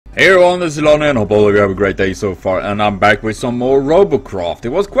Hey everyone, this is Lon and hope all of you have a great day so far, and I'm back with some more RoboCraft. It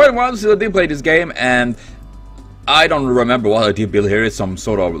was quite a while since I did play this game, and I don't remember what I did build here. It's some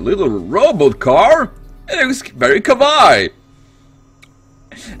sort of little robot car. It looks very kawaii.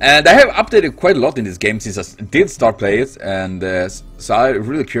 And I have updated quite a lot in this game since I did start playing it, and so I'm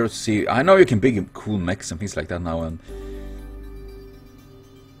really curious to see. I know you can build cool mechs and things like that now, and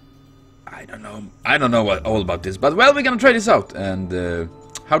I don't know what all about this, but well, we're gonna try this out. And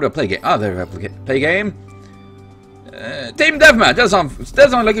how do I play game? Ah, there I play game. Team Deathmatch. That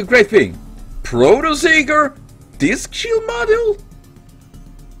sounds like a great thing. Proto Seeker, Disc Shield module.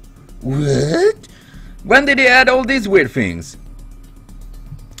 What? When did they add all these weird things?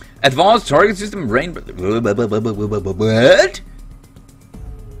 Advanced target system, rain. What?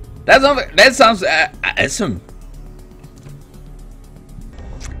 That sounds awesome.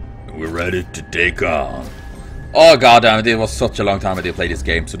 We're ready to take on. Oh god damn it, it was such a long time I did play this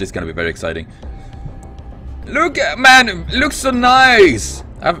game, so this is gonna be very exciting. Look, man, it looks so nice.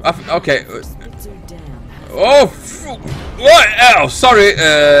 Okay. Oh, what? Oh, sorry.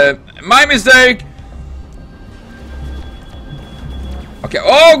 My mistake. Okay.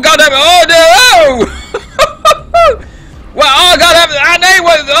 Oh god damn it. Oh no. Oh. Well, oh god damn it.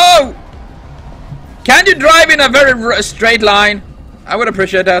 Oh. Can you drive in a very straight line? I would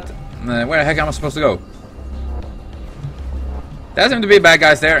appreciate that. Where the heck am I supposed to go? There seem to be bad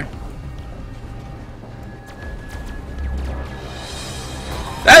guys there.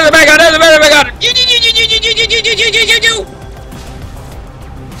 There's a bad guy! There's a bad guy!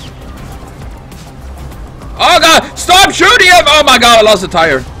 Oh god! Stop shooting him! Oh my god! I lost the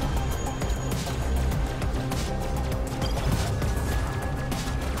tire.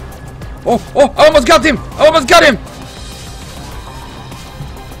 Oh! I almost got him! I almost got him!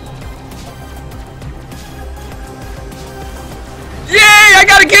 Yay! I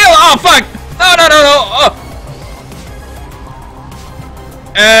got a kill! Oh fuck! No! Oh.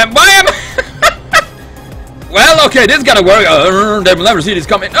 Why am I? Well, okay, this is gonna work. They will never see this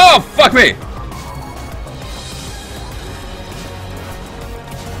coming. Oh fuck me!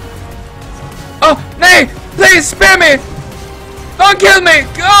 Oh, nay! Please spare me! Don't kill me!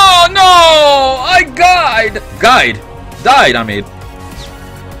 Oh no! I died, I mean.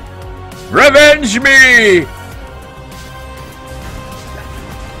 Revenge me!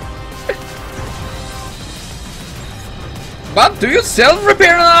 But do you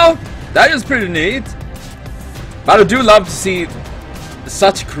self-repair now? That is pretty neat. But I do love to see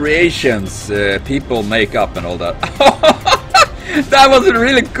such creations people make up and all that. That was a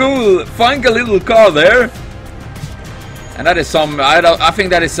really cool, funky little car there. And that is some, I think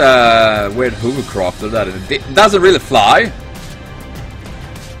that is a weird hovercraft that it doesn't really fly.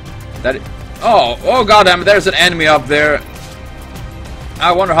 Oh god damn it, there's an enemy up there.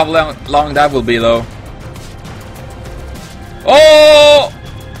 I wonder how long that will be though. Oh!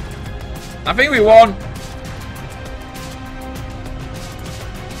 I think we won.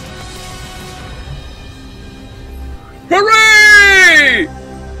 Hooray!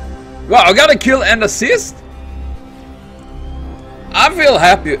 Wow, I got a kill and assist. I feel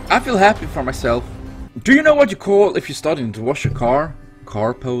happy. I feel happy for myself. Do you know what you call if you're starting to wash a car?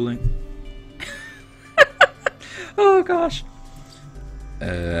 Carpooling. Oh gosh.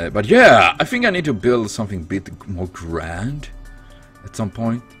 But yeah, I think I need to build something a bit more grand at some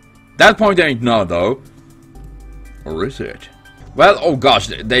point. That point ain't now though. Or is it? Well, oh gosh,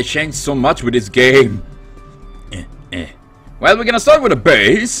 they changed so much with this game. Well, we're gonna start with a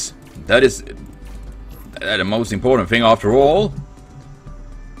base. That is the most important thing after all.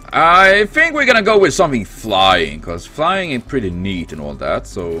 I think we're gonna go with something flying, because flying is pretty neat and all that,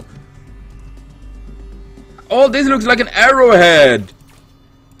 so... Oh, this looks like an arrowhead!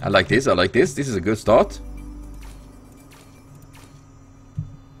 I like this, This is a good start.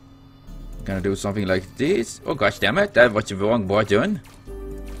 Gonna do something like this. Oh gosh damn it, that's what the wrong boy doing.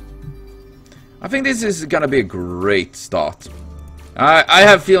 I think this is gonna be a great start. I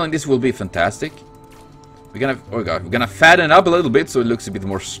have a feeling this will be fantastic. We're gonna fatten up a little bit so it looks a bit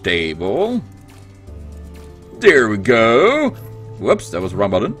more stable. There we go. Whoops, that was the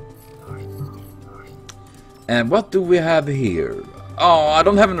wrong button. And what do we have here? Oh, I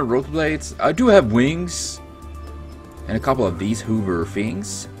don't have any rotor blades. I do have wings. And a couple of these Hoover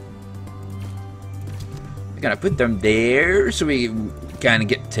things. We're gonna put them there so we can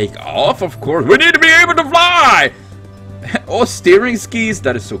take off, of course. We need to be able to fly! Oh, steering skis.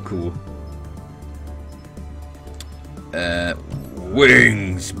 That is so cool.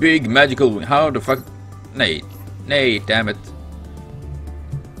 Wings. Big magical wing. How the fuck? Nay, damn it.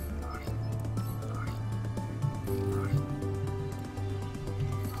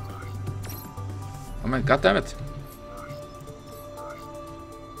 on, god damn it.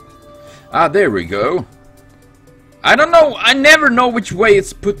 Ah, there we go. I don't know, I never know which way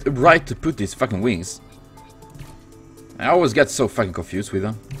it's right to put these fucking wings. I always get so fucking confused with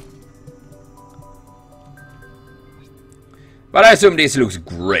them. But I assume this looks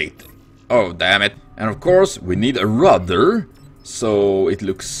great. Oh, damn it. And of course, we need a rudder. So it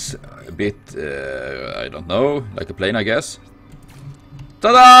looks a bit, I don't know, like a plane, I guess.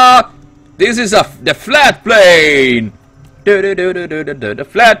 Ta-da! This is the flat plane! The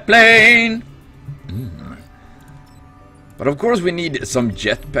flat plane! But of course we need some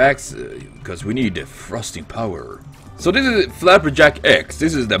jetpacks, because we need thrusting power. So this is Flapperjack X.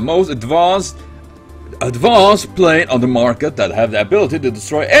 This is the most advanced plane on the market that have the ability to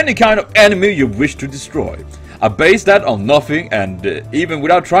destroy any kind of enemy you wish to destroy. I base that on nothing, and even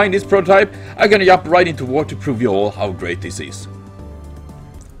without trying this prototype, I'm gonna jump right into war to prove you all how great this is.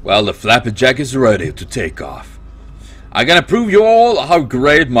 Well, the Flapperjack is ready to take off. I'm gonna prove you all how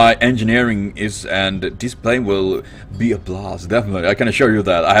great my engineering is, and this plane will be a blast, definitely. I can assure you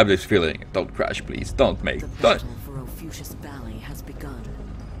that. I have this feeling. Don't crash, please. Don't make. Don't.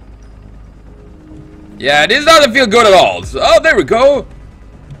 Yeah, this doesn't feel good at all. So, oh, there we go.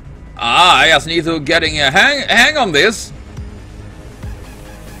 Ah, I just need to getting a hang on this.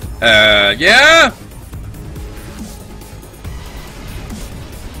 Yeah.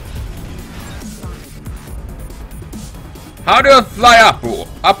 How do I fly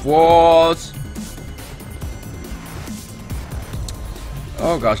upwards?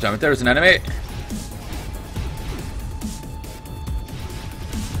 Oh gosh damn it, there's an enemy.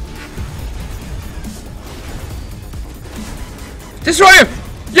 Destroy him!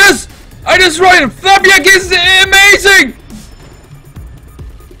 Yes! I destroyed him! Flapperjack is amazing!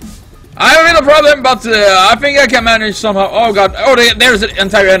 I have a little problem, but I think I can manage somehow. Oh god, oh there's an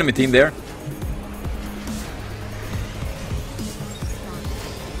entire enemy team there.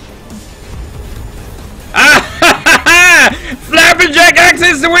 Flapperjack X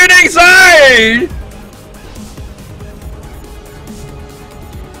is the winning side!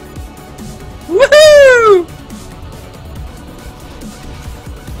 Woohoo!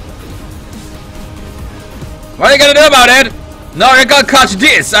 What are you gonna do about it? No, you're gonna catch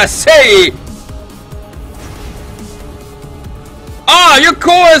this, I say! Ah, you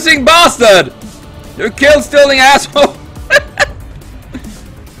coercing bastard! You kill-stealing asshole!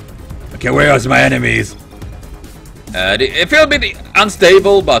 Okay, where are my enemies? It feels a bit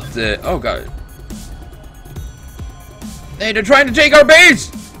unstable, but oh god. Hey, they're trying to take our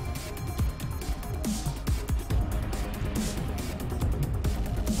base!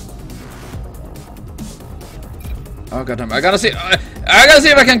 Oh god damn, I gotta see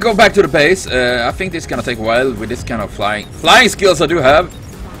if I can go back to the base. I think this is gonna take a while with this kind of flying skills I do have.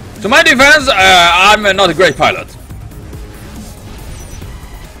 To my defense, I'm not a great pilot.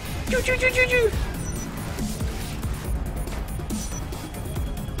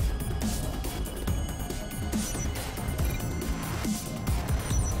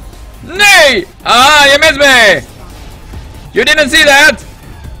 Nay! Ah, you missed me! You didn't see that?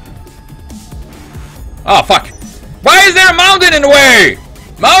 Oh, fuck. Why is there a mountain in the way?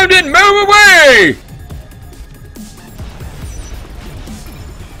 Mountain, move away!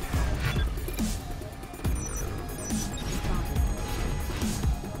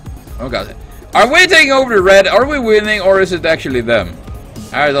 Oh god. Are we taking over the red? Are we winning, or is it actually them?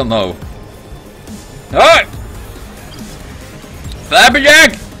 I don't know. Alright!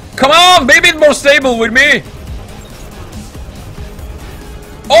 Flapperjack! Come on, be a bit more stable with me!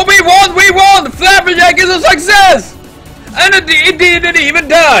 Oh, we won! We won! Flapperjack is a success! And it didn't even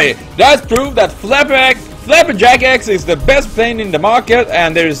die! That's proof that Flapperjack X is the best plane in the market,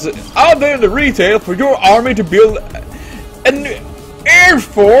 and there's out there in the retail for your army to build an air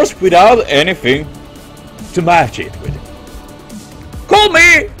force without anything to match it with. Call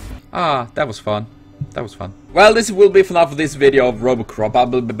me! Ah, that was fun. That was fun. Well, this will be enough for this video of RoboCraft. I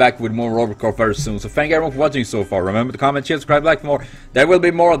will be back with more RoboCraft very soon. So thank you everyone for watching so far. Remember to comment, share, subscribe, like for more. There will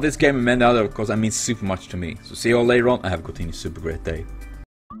be more of this game and many other, of course. I mean super much to me. So see you all later on and have a continued super great day.